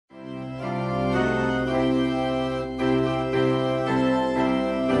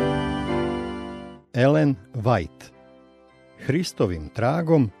Elen Vajt. Hristovim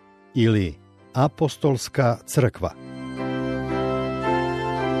tragom ili apostolska crkva.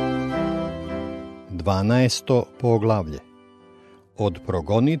 12. poglavlje. Od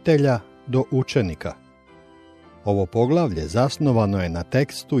progonitelja do učenika. Ovo poglavlje zasnovano je na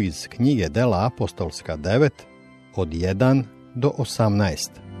tekstu iz knjige Dela apostolska 9, od 1 do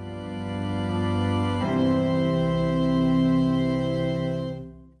 18.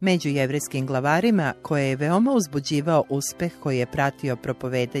 Među jevrejskim glavarima, koje je veoma uzbuđivao uspeh koji je pratio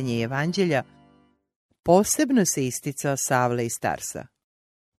propovedanje evanđelja, posebno se isticao Savle iz Tarsa.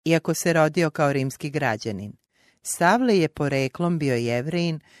 Iako se rodio kao rimski građanin, Savle je poreklom bio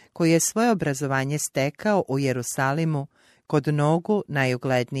Jevrejin koji je svoje obrazovanje stekao u Jerusalimu kod nogu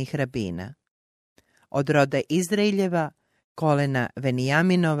najuglednijih rabina. Od roda Izraeljeva, kolena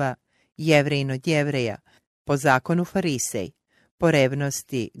Venijaminova, Jevrejin od Jevreja, po zakonu Farisej, po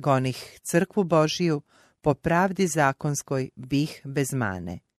revnosti gonih crkvu Božiju, po pravdi zakonskoj bih bez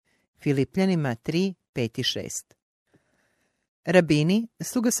mane. Filipljanima 3, 5 i 6. Rabini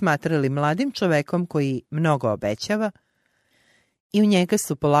su ga smatrali mladim čovekom koji mnogo obećava i u njega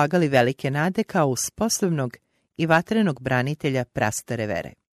su polagali velike nade kao u sposobnog i vatrenog branitelja prastare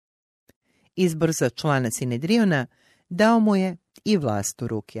vere. Izbor za člana Sinedriona dao mu je i vlast u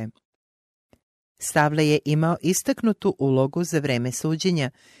ruke. Savle je imao istaknutu ulogu za vreme suđenja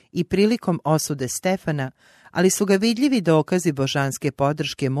i prilikom osude Stefana, ali su ga vidljivi dokazi božanske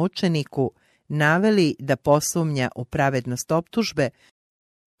podrške mučeniku naveli da posumnja u pravednost optužbe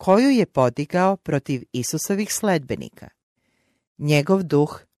koju je podigao protiv Isusovih sledbenika. Njegov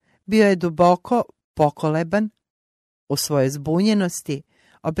duh bio je duboko pokoleban, u svojoj zbunjenosti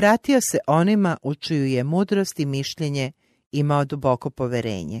obratio se onima u čiju je mudrost i mišljenje imao duboko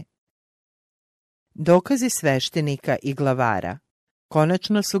poverenje. Dokazi sveštenika i glavara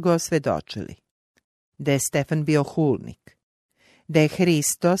konačno su ga osvedočili da je Stefan bio hulnik, da je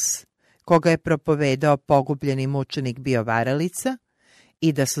Hristos, koga je propovedao pogubljeni mučenik, bio varalica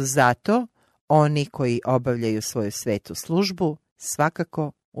i da su zato oni koji obavljaju svoju svetu službu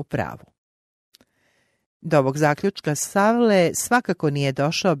svakako u pravu. Do ovog zaključka Savle svakako nije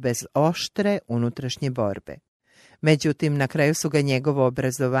došao bez oštre unutrašnje borbe. Međutim, na kraju su ga njegovo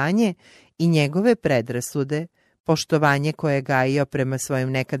obrazovanje i njegove predrasude, poštovanje koje je gajio prema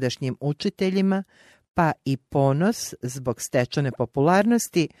svojim nekadašnjim učiteljima, pa i ponos zbog stečene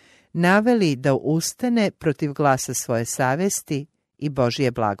popularnosti, naveli da ustane protiv glasa svoje savesti i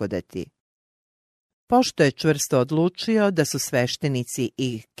Božije blagodati. Pošto je čvrsto odlučio da su sveštenici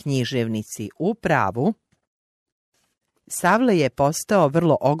i književnici u pravu, Savle je postao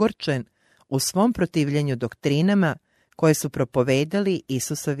vrlo ogorčen u svom protivljenju doktrinama koje su propovedali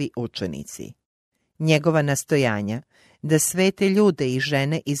Isusovi učenici. Njegova nastojanja da svete ljude i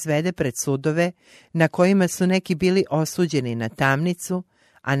žene izvede pred sudove na kojima su neki bili osuđeni na tamnicu,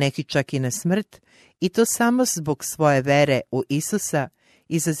 a neki čak i na smrt, i to samo zbog svoje vere u Isusa,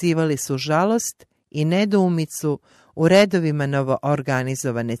 izazivali su žalost i nedoumicu u redovima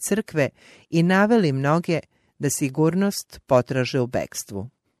novoorganizovane crkve i naveli mnoge da sigurnost potraže u bekstvu.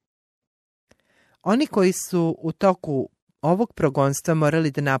 Oni koji su u toku ovog progonstva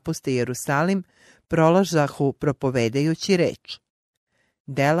morali da napuste Jerusalim, prolažahu propovedajući reč.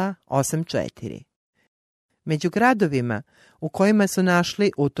 Dela 8.4. Među gradovima u kojima su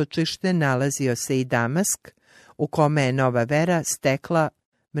našli utočište nalazio se i Damask, u kome je nova vera stekla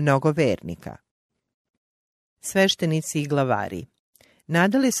mnogo vernika. Sveštenici i glavari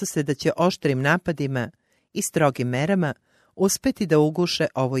nadali su se da će oštrim napadima i strogim merama uspeti da uguše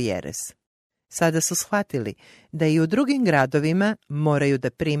ovu jeres. Sada su shvatili da i u drugim gradovima moraju da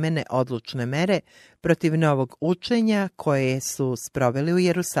primene odlučne mere protiv novog učenja koje su sproveli u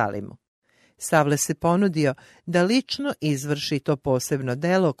Jerusalimu. Savle se ponudio da lično izvrši to posebno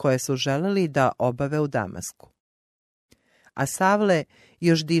delo koje su želeli da obave u Damasku. A Savle,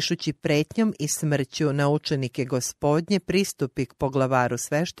 još dišući pretnjom i smrću na učenike Gospodnje, pristupi k poglavaru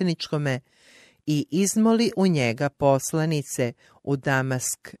svešteničkome i izmoli u njega poslanice u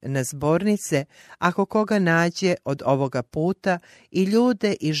Damask na zbornice, ako koga nađe od ovoga puta, i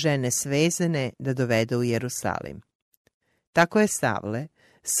ljude i žene svezane da dovede u Jerusalim. Tako je Savle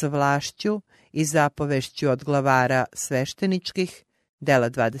s vlašću i zapovešću od glavara svešteničkih, Dela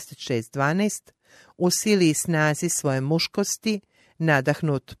 26.12, u sili i snazi svoje muškosti,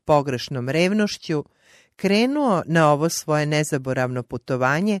 nadahnut pogrešnom revnošću, krenuo na ovo svoje nezaboravno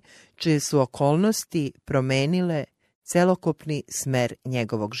putovanje, čije su okolnosti promenile celokupni smer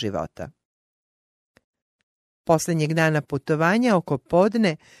njegovog života. Posljednjeg dana putovanja, oko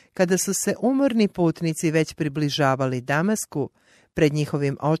podne, kada su se umorni putnici već približavali Damasku, Pred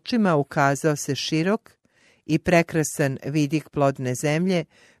njihovim očima ukazao se širok i prekrasan vidik plodne zemlje,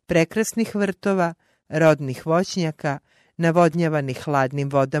 prekrasnih vrtova, rodnih voćnjaka, navodnjavanih hladnim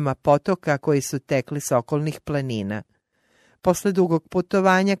vodama potoka koji su tekli s okolnih planina. Posle dugog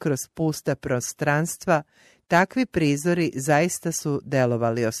putovanja kroz pusta prostranstva, takvi prizori zaista su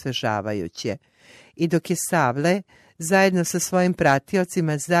delovali osvežavajuće. I dok je Savle, zajedno sa svojim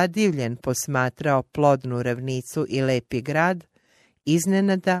pratiocima, zadivljen posmatrao plodnu ravnicu i lepi grad,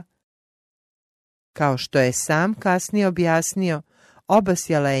 iznenada, kao što je sam kasnije objasnio,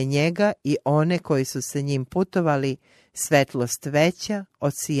 obasjala je njega i one koji su sa njim putovali svetlost veća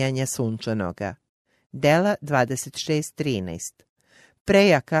od sijanja sunčanoga. Dela 26.13.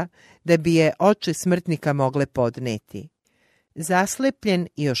 Prejaka da bi je oči smrtnika mogle podneti. Zaslepljen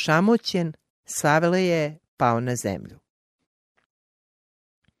i ošamućen, Savle je pao na zemlju.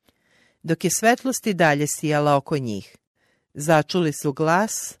 Dok je svetlost i dalje sijala oko njih, začuli su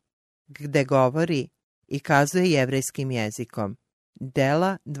glas gde govori i kazuje jevrejskim jezikom.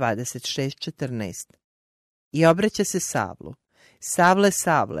 Dela 26.14. I obraća se Savlu. Savle,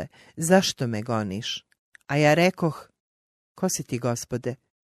 Savle, zašto me goniš? A ja rekoh, ko si ti, Gospode?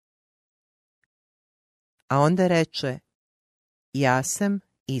 A onda reče, ja sam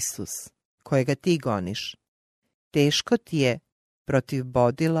Isus, kojega ti goniš. Teško ti je protiv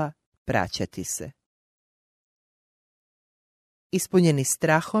bodila praćati se. Ispunjeni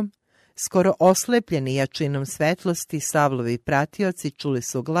strahom, skoro oslepljeni jačinom svetlosti, Savlovi pratioci čuli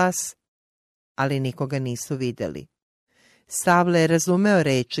su glas, ali nikoga nisu vidjeli. Savle je razumeo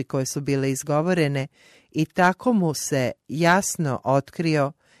reči koje su bile izgovorene i tako mu se jasno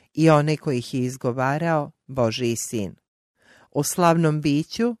otkrio i onaj koji ih je izgovarao, Božiji sin. U slavnom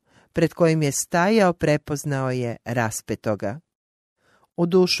biću, pred kojim je stajao, prepoznao je raspetoga. U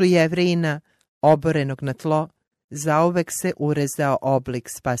dušu Jevrejina, oborenog na tlo, zauvek se urezao oblik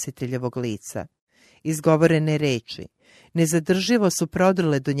Spasiteljevog lica. Izgovorene reči nezadrživo su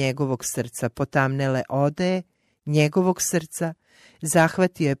prodrle do njegovog srca, potamnele odeje njegovog srca,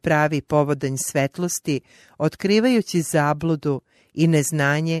 zahvatio je pravi povodanj svetlosti, otkrivajući zabludu i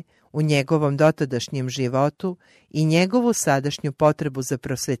neznanje u njegovom dotadašnjem životu i njegovu sadašnju potrebu za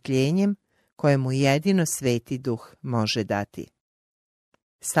prosvetljenjem, koje mu jedino Sveti Duh može dati.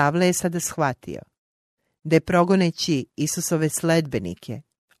 Savle je sada shvatio da je progoneći Isusove sledbenike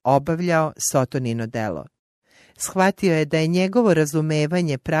obavljao sotonino delo. Shvatio je da je njegovo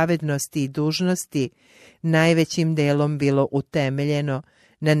razumevanje pravednosti i dužnosti najvećim delom bilo utemeljeno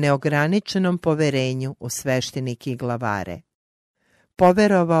na neograničenom poverenju u sveštenike i glavare.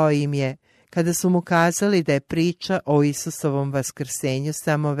 Poverovao im je kada su mu kazali da je priča o Isusovom vaskrsenju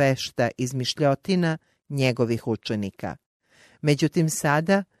samo vešta izmišljotina njegovih učenika. Međutim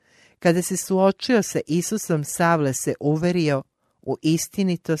sada, kada se suočio sa Isusom, Savle se uverio u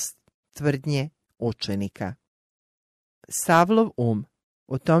istinitost tvrdnje učenika. Savlov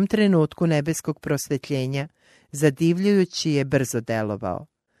u tom trenutku nebeskog prosvetljenja zadivljujući je brzo delovao.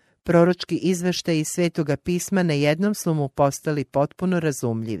 Proročki izveštaj iz Svetoga pisma na jednom su mu postali potpuno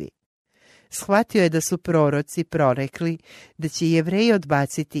razumljivi. Shvatio je da su proroci prorekli da će Jevreji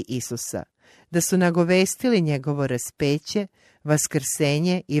odbaciti Isusa, da su nagovestili njegovo raspeće,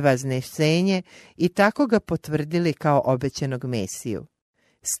 vaskrsenje i vaznesenje i tako ga potvrdili kao obećanog Mesiju.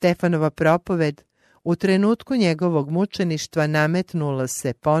 Stefanova propoved u trenutku njegovog mučeništva nametnula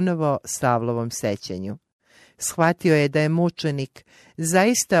se ponovo Savlovom sećanju. Shvatio je da je mučenik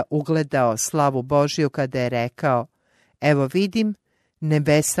zaista ugledao slavu Božju kada je rekao: evo vidim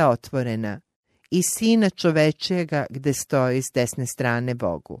nebesa otvorena i Sina čovečijega gde stoji s desne strane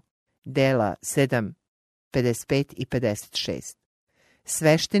Bogu. Dela 7:55 i 56.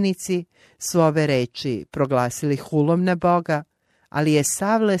 Sveštenici su ove reči proglasili hulom na Boga, ali je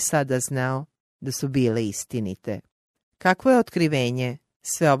Savle sada znao da su bile istinite. Kakvo je otkrivenje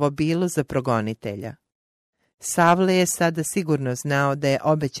sve ovo bilo za progonitelja? Savle je sada sigurno znao da je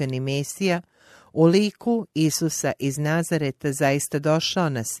obećani Mesija u liku Isusa iz Nazareta zaista došao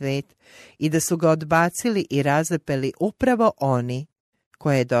na svet i da su ga odbacili i razapeli upravo oni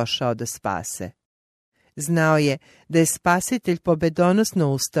koje je došao da spase. Znao je da je Spasitelj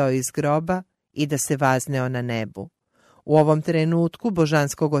pobedonosno ustao iz groba i da se vazneo na nebu. U ovom trenutku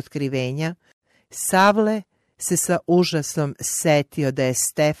božanskog otkrivenja Savle se sa užasom setio da je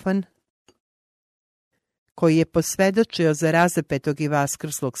Stefan, koji je posvedočio za razapetog i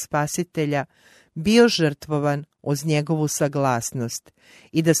vaskrslog Spasitelja, bio žrtvovan uz njegovu saglasnost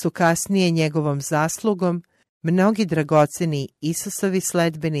i da su kasnije njegovom zaslugom mnogi dragoceni Isusovi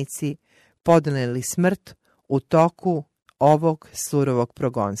sledbenici podneli smrt u toku ovog surovog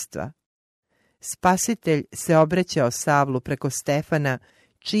progonstva. Spasitelj se obraćao Savlu preko Stefana,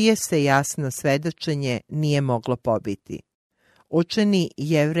 čije se jasno svedočenje nije moglo pobiti. Učeni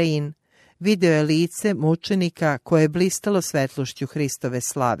Jevrejin video je lice mučenika koje je blistalo svetlošću Hristove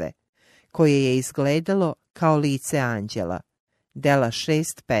slave, koje je izgledalo kao lice anđela. Dela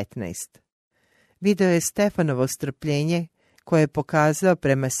 6.15. Video je Stefanovo strpljenje koje je pokazao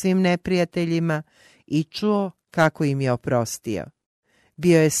prema svim neprijateljima i čuo kako im je oprostio.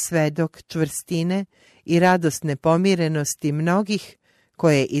 Bio je svedok čvrstine i radosne pomirenosti mnogih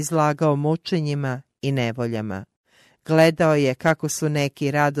koje je izlagao mučenjima i nevoljama. Gledao je kako su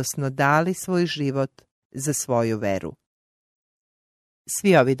neki radosno dali svoj život za svoju veru.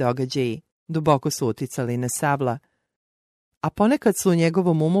 Svi ovi događaji duboko su uticali na Savla, a ponekad su u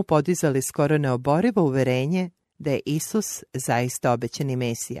njegovom umu podizali skoro neoborivo uverenje da je Isus zaista obećani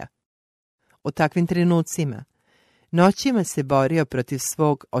Mesija. U takvim trenucima noćima se borio protiv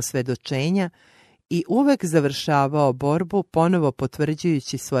svog osvedočenja i uvek završavao borbu ponovo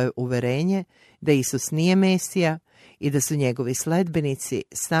potvrđujući svoje uverenje da Isus nije Mesija i da su njegovi sledbenici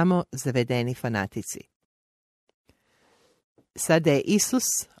samo zavedeni fanatici. Sada je Isus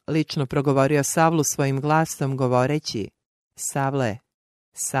lično progovorio Savlu svojim glasom govoreći: Savle,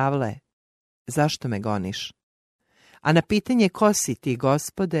 Savle, zašto me goniš? A na pitanje ko si ti,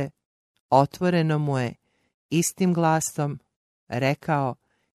 Gospode, otvoreno mu je istim glasom rekao: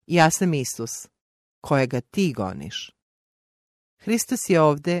 ja sam Isus, kojega ti goniš. Hristos je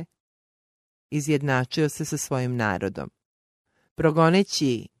ovde izjednačio se sa svojim narodom.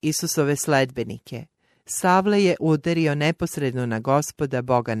 Progoneći Isusove sledbenike, Savle je udario neposredno na Gospoda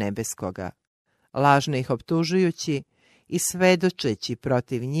Boga nebeskoga, lažno ih optužujući i svedočeći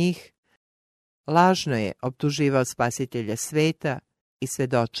protiv njih. Lažno je optuživao Spasitelja sveta i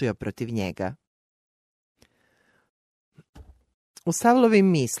svedočio protiv njega. U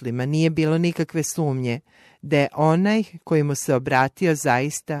Savlovim mislima nije bilo nikakve sumnje da je onaj koji mu se obratio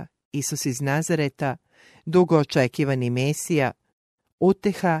zaista Isus iz Nazareta, dugo očekivani Mesija,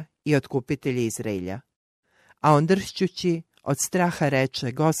 uteha i otkupitelj Izraelja. A on dršćući od straha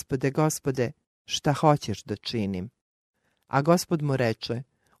reče: Gospode, Gospode, šta hoćeš da činim? A Gospod mu reče: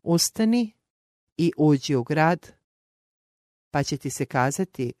 ustani i uđi u grad, pa će ti se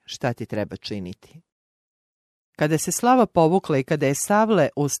kazati šta ti treba činiti. Kada se slava povukla i kada je Savle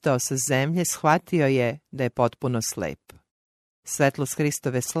ustao sa zemlje, shvatio je da je potpuno slep. Svetlost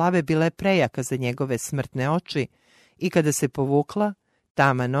Hristove slave bila je prejaka za njegove smrtne oči i kada se povukla,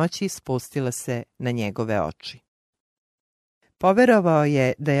 tama noći spustila se na njegove oči. Poverovao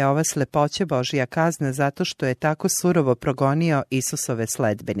je da je ova slepoća Božja kazna zato što je tako surovo progonio Isusove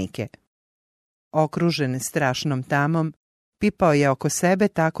sledbenike. Okružen strašnom tamom, pipao je oko sebe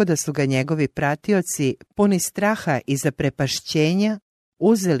tako da su ga njegovi pratioci, puni straha i zaprepašćenja,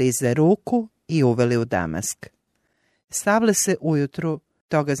 uzeli za ruku i uveli u Damask. Savle se ujutru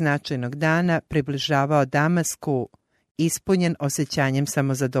toga značajnog dana približavao Damasku, ispunjen osjećanjem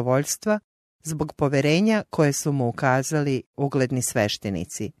samozadovoljstva zbog poverenja koje su mu ukazali ugledni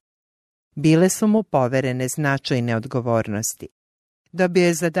sveštenici. Bile su mu poverene značajne odgovornosti. Dobio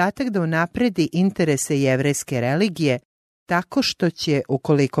je zadatak da unapredi interese jevrejske religije tako što će,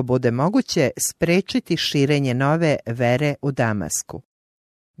 ukoliko bude moguće, sprečiti širenje nove vere u Damasku.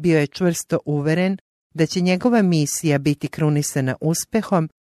 Bio je čvrsto uveren da će njegova misija biti krunisana uspehom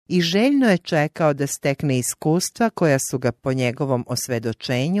i željno je čekao da stekne iskustva koja su ga po njegovom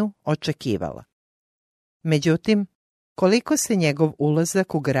osvedočenju očekivala. Međutim, koliko se njegov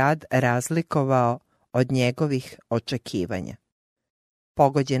ulazak u grad razlikovao od njegovih očekivanja.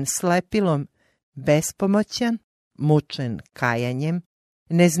 Pogođen slepilom, bespomoćan, mučen kajanjem,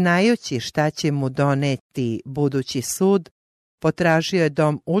 ne znajući šta će mu doneti budući sud, potražio je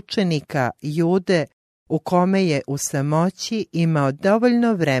dom učenika Jude u kome je u samoći imao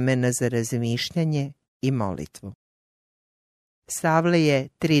dovoljno vremena za razmišljanje i molitvu. Savle je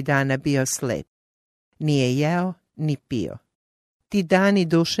 3 dana bio slep. Nije jeo ni pio. Ti dani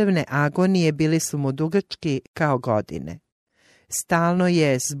duševne agonije bili su mu dugački kao godine. Stalno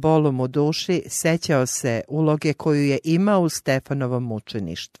je s bolom u duši sećao se uloge koju je imao u Stefanovom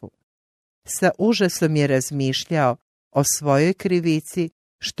mučeništvu. Sa užasom je razmišljao o svojoj krivici,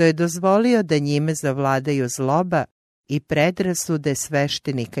 što je dozvolio da njime zavladaju zloba i predrasude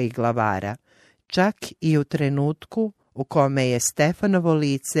sveštenika i glavara, čak i u trenutku u kome je Stefanovo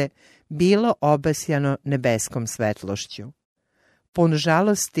lice bilo obasjano nebeskom svetlošću. Pun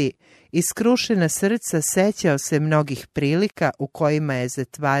žalosti i skrušena srca sećao se mnogih prilika u kojima je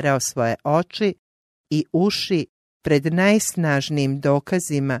zatvarao svoje oči i uši pred najsnažnijim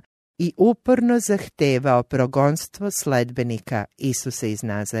dokazima i uporno zahtevao progonstvo sledbenika Isusa iz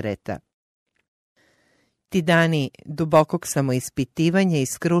Nazareta. Ti dani dubokog samoispitivanja i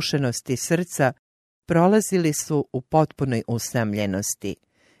skrušenosti srca prolazili su u potpunoj usamljenosti.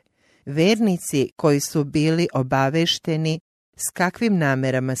 Vernici koji su bili obavešteni s kakvim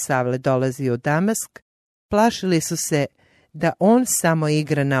namerama Savle dolazi u Damask, plašili su se da on samo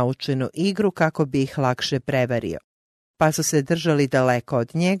igra naučenu igru kako bi ih lakše prevario, pa su se držali daleko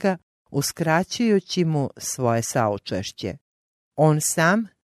od njega, uskraćujući mu svoje saučešće. On sam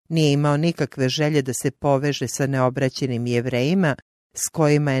nije imao nikakve želje da se poveže sa neobraćenim Jevrejima s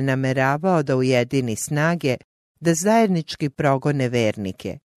kojima je nameravao da ujedini snage da zajednički progone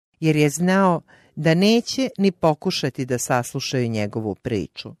vernike, jer je znao da neće ni pokušati da saslušaju njegovu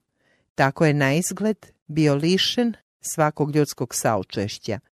priču. Tako je naizgled bio lišen svakog ljudskog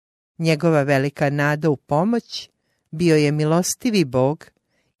saučešća. Njegova velika nada u pomoć bio je milostivi Bog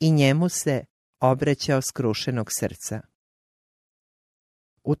i njemu se obraćao skrušenog srca.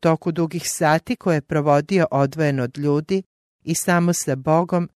 U toku dugih sati koje je provodio odvojen od ljudi i samo sa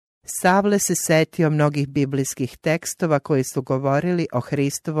Bogom, Savle se setio mnogih biblijskih tekstova koji su govorili o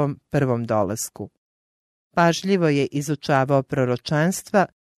Hristovom prvom dolasku. Pažljivo je izučavao proročanstva,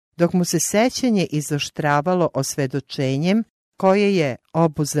 dok mu se sećanje izoštravalo osvedočenjem koje je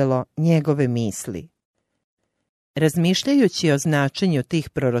obuzelo njegove misli. Razmišljajući o značenju tih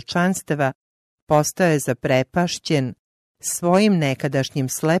proročanstava, postao je zaprepašćen svojim nekadašnjim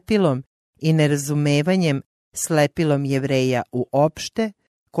slepilom i nerazumevanjem slepilom Jevreja uopšte,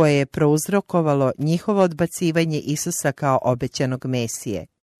 koje je prouzrokovalo njihovo odbacivanje Isusa kao obećanog Mesije.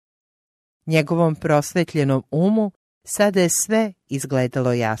 Njegovom prosvetljenom umu sada je sve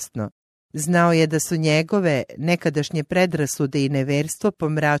izgledalo jasno. Znao je da su njegove nekadašnje predrasude i neverstvo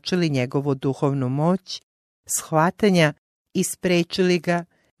pomračili njegovu duhovnu moć, shvatanja i sprečili ga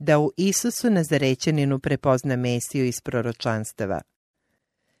da u Isusu Nazarećaninu prepozna Mesiju iz proročanstava.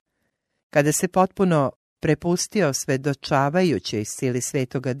 Kada se potpuno prepustio svedočavajućoj sili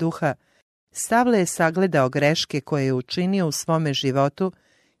Svetoga Duha, Savle je sagledao greške koje je učinio u svome životu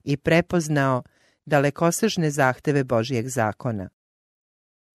i prepoznao dalekosežne zahteve Božijeg zakona.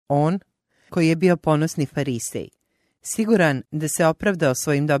 On, koji je bio ponosni farisej, siguran da se opravdao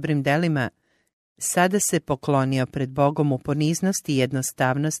svojim dobrim delima, sada se poklonio pred Bogom u poniznosti i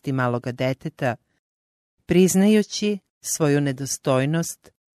jednostavnosti maloga deteta, priznajući svoju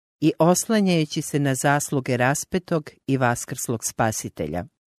nedostojnost i oslanjajući se na zasluge raspetog i vaskrslog Spasitelja.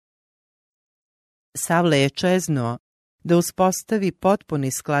 Savle je čeznuo da uspostavi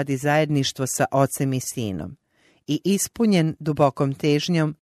potpuni sklad i zajedništvo sa Ocem i Sinom i ispunjen dubokom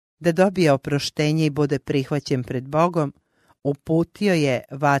težnjom da dobije oproštenje i bude prihvaćen pred Bogom, uputio je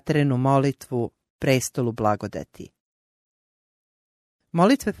vatrenu molitvu prestolu blagodati.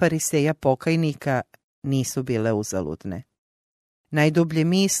 Molitve fariseja pokajnika nisu bile uzaludne. Najdublje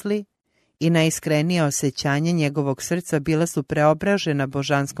misli i najiskrenije osjećanje njegovog srca bila su preobražena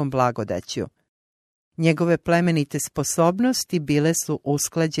božanskom blagodaću. Njegove plemenite sposobnosti bile su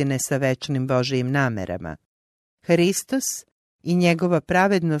usklađene sa večnim Božijim namerama. Hristos i njegova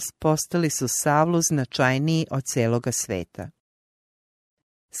pravednost postali su Savlu značajniji od celoga sveta.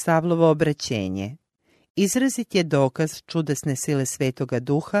 Savlovo obraćenje izrazit je dokaz čudesne sile Svetoga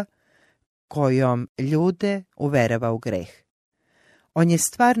Duha kojom ljude uverava u greh. On je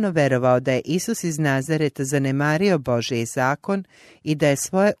stvarno verovao da je Isus iz Nazareta zanemario Božji zakon i da je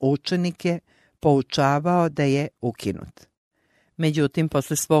svoje učenike poučavao da je ukinut. Međutim,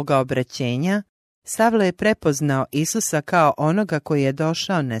 posle svoga obraćenja, Savle je prepoznao Isusa kao onoga koji je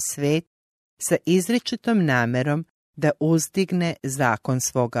došao na svet sa izričitom namerom da uzdigne zakon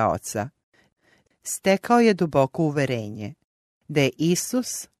svoga Oca. Stekao je duboko uverenje da je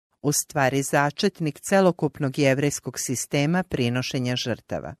Isus u stvari začetnik celokupnog jevrejskog sistema prinošenja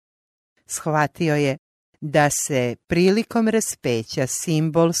žrtava. Shvatio je da se prilikom raspeća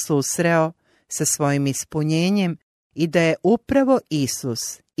simbol susreo sa svojim ispunjenjem i da je upravo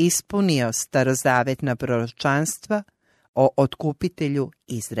Isus ispunio starozavetna proročanstva o otkupitelju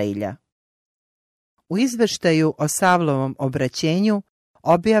Izrailja. U izveštaju o Savlovom obraćenju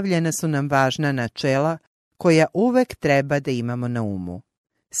objavljena su nam važna načela koja uvek treba da imamo na umu.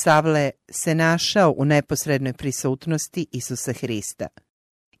 Savle se našao u neposrednoj prisutnosti Isusa Hrista.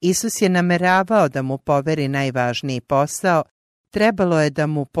 Isus je nameravao da mu poveri najvažniji posao, trebalo je da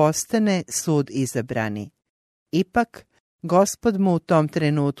mu postane sud izabrani. Ipak, Gospod mu u tom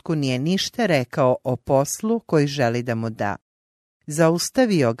trenutku nije ništa rekao o poslu koji želi da mu da.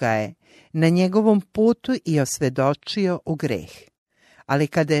 Zaustavio ga je na njegovom putu i osvedočio u greh. Ali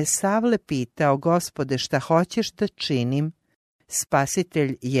kada je Savle pitao: Gospode, šta hoćeš da činim,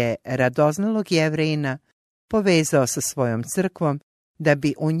 Spasitelj je radoznalog Jevrejina povezao sa svojom crkvom da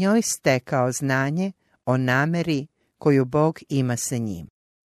bi u njoj stekao znanje o nameri koju Bog ima sa njim.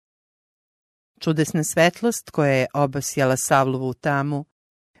 Čudesna svetlost koja je obasjala Savlovu tamu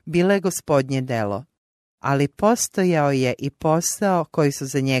bila je Gospodnje delo, ali postojao je i posao koji su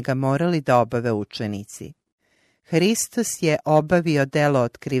za njega morali da obave učenici. Hristos je obavio delo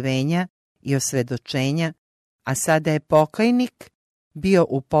otkrivenja i osvedočenja, a sada je pokajnik bio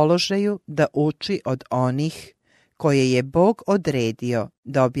u položaju da uči od onih koje je Bog odredio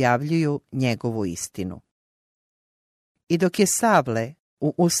da objavljuju njegovu istinu. I dok je Savle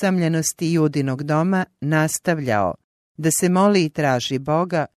u usamljenosti Judinog doma nastavljao da se moli i traži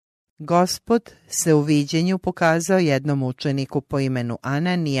Boga, Gospod se u viđenju pokazao jednom učeniku po imenu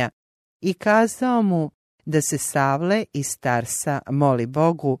Ananija i kazao mu da se Savle iz Tarsa moli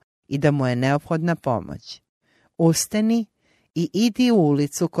Bogu i da mu je neophodna pomoć. Ustani i idi u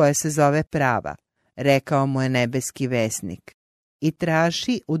ulicu koja se zove Prava, rekao mu je nebeski vesnik, i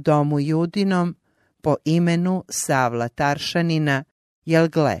traži u domu Judinom po imenu Savla Taršanina, jer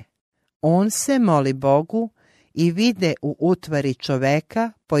gle, on se moli Bogu i vide u utvari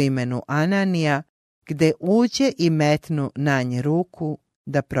čoveka po imenu Ananija, gde uđe i metnu na nj ruku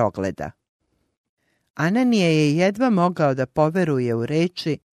da progleda. Ananija je jedva mogao da poveruje u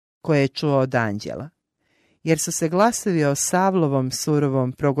reči koje je čuo od anđela, jer su se glasovi o Savlovom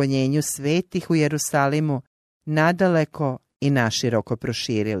surovom progonjenju svetih u Jerusalimu nadaleko i naširoko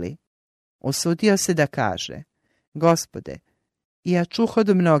proširili. Usudio se da kaže: Gospode, ja čuh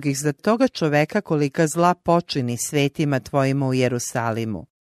od mnogih za toga čoveka kolika zla počini svetima tvojima u Jerusalimu.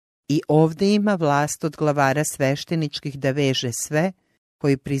 I ovde ima vlast od glavara svešteničkih da veže sve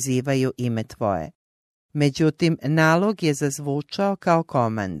koji prizivaju ime tvoje. Međutim, nalog je zazvučao kao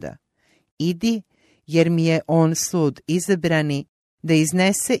komanda: idi, jer mi je on sud izabrani da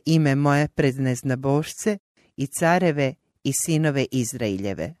iznese ime moje pred neznabošce i careve i sinove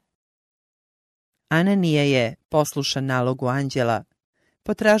Izraeljeve. Ananija je, poslušan nalogu anđela,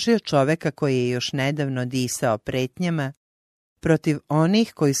 potražio čoveka koji je još nedavno disao pretnjama protiv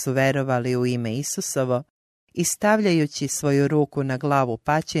onih koji su verovali u ime Isusovo i stavljajući svoju ruku na glavu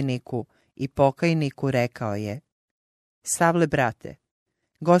paćeniku i pokajniku rekao je: Savle, brate,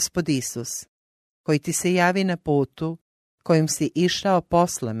 Gospod Isus, koji ti se javi na putu, kojim si išao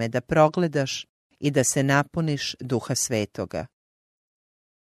posle me da progledaš i da se napuniš Duha Svetoga.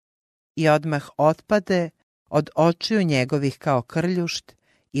 I odmah otpade od očiju njegovih kao krljušt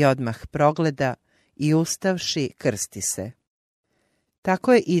i odmah progleda i ustavši krsti se.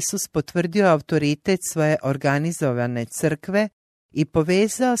 Tako je Isus potvrdio autoritet svoje organizovane crkve i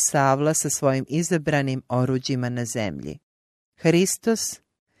povezao Savla sa svojim izabranim oruđima na zemlji. Hristos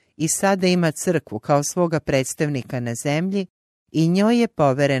i sada ima crkvu kao svoga predstavnika na zemlji i njoj je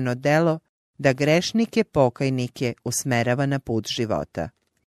povereno delo da grešnike pokajnike usmerava na put života.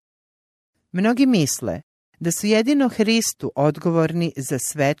 Mnogi misle da su jedino Hristu odgovorni za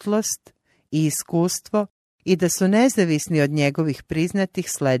svetlost i iskustvo i da su nezavisni od njegovih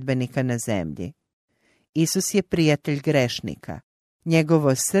priznatih sledbenika na zemlji. Isus je prijatelj grešnika.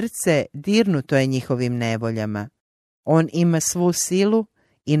 Njegovo srce dirnuto je njihovim nevoljama. On ima svu silu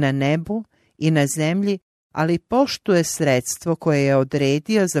i na nebu i na zemlji, ali poštuje sredstvo koje je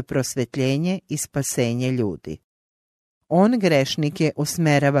odredio za prosvetljenje i spasenje ljudi. On grešnike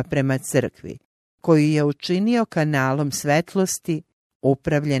usmerava prema crkvi, koju je učinio kanalom svetlosti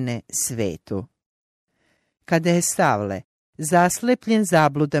upravljene svetu. Kada je Savle, zaslepljen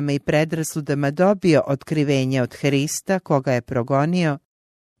zabludama i predrasudama, dobio otkrivenje od Hrista koga je progonio,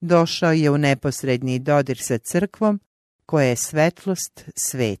 došao je u neposredni dodir sa crkvom koja je svetlost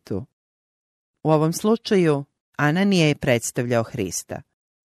svetu. U ovom slučaju Ananija je predstavljao Hrista,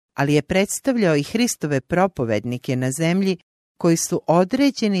 ali je predstavljao i Hristove propovednike na zemlji koji su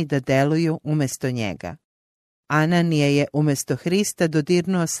određeni da deluju umesto njega. Ananija je umesto Hrista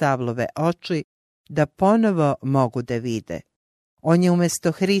dodirnuo Savlove oči da ponovo mogu da vide. On je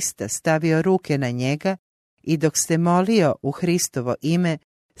umesto Hrista stavio ruke na njega i dok se molio u Hristovo ime,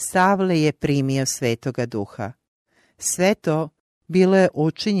 Savle je primio Svetoga Duha. Sve to bilo je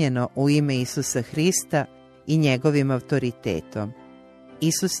učinjeno u ime Isusa Hrista i njegovim autoritetom.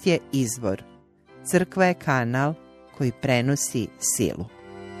 Isus je izvor, crkva je kanal koji prenosi silu.